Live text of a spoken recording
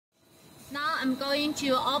I'm going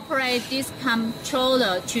to operate this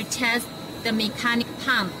controller to test the mechanic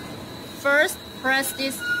pump. First, press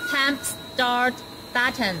this pump start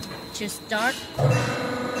button to start.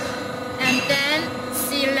 And then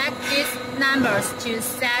select these numbers to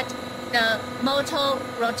set the motor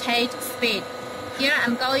rotate speed. Here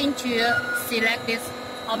I'm going to select this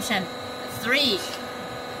option 3.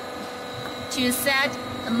 To set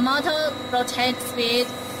the motor rotate speed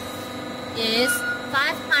is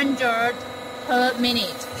 500 per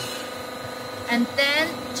minute. And then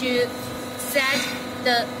to set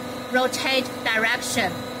the rotate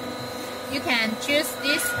direction, you can choose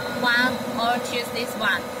this one or choose this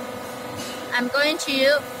one. I'm going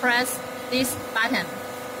to press this button.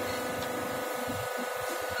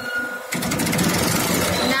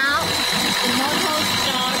 Now the motor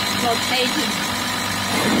starts rotating.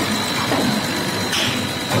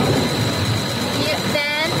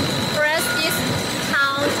 Then press this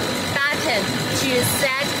count button to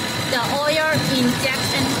set the oil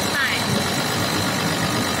injection time.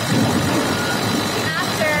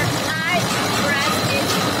 After I press this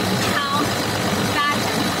count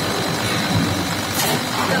button,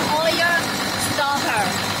 the oil stopper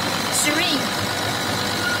shrinks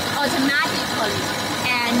automatically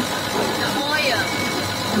and the oil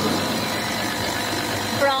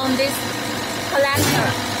from this collector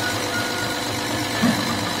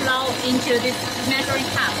flow into this measuring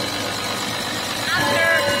cup. After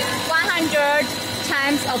 100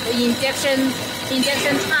 times of injection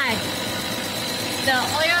time, the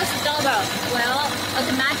oil stopper will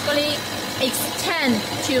automatically extend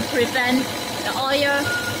to prevent the oil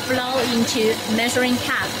flow into measuring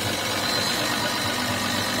cup.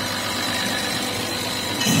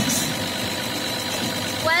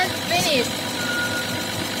 When finished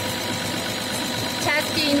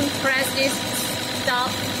testing, press this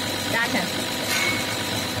stop button.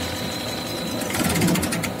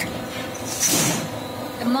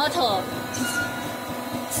 The motor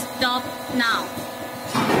stop now.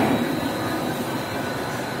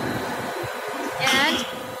 And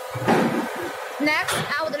next,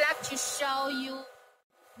 I would like to show you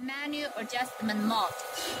manual adjustment mode.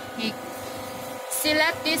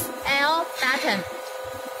 Select this L button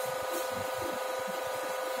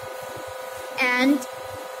and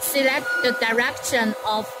select the direction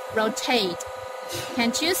of rotate. You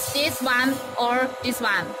can choose this one or this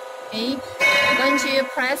one. Okay. I'm going to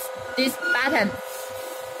press this button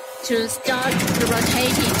to start the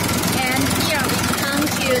rotating. And here we come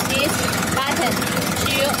to this button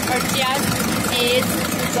to adjust its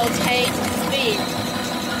rotate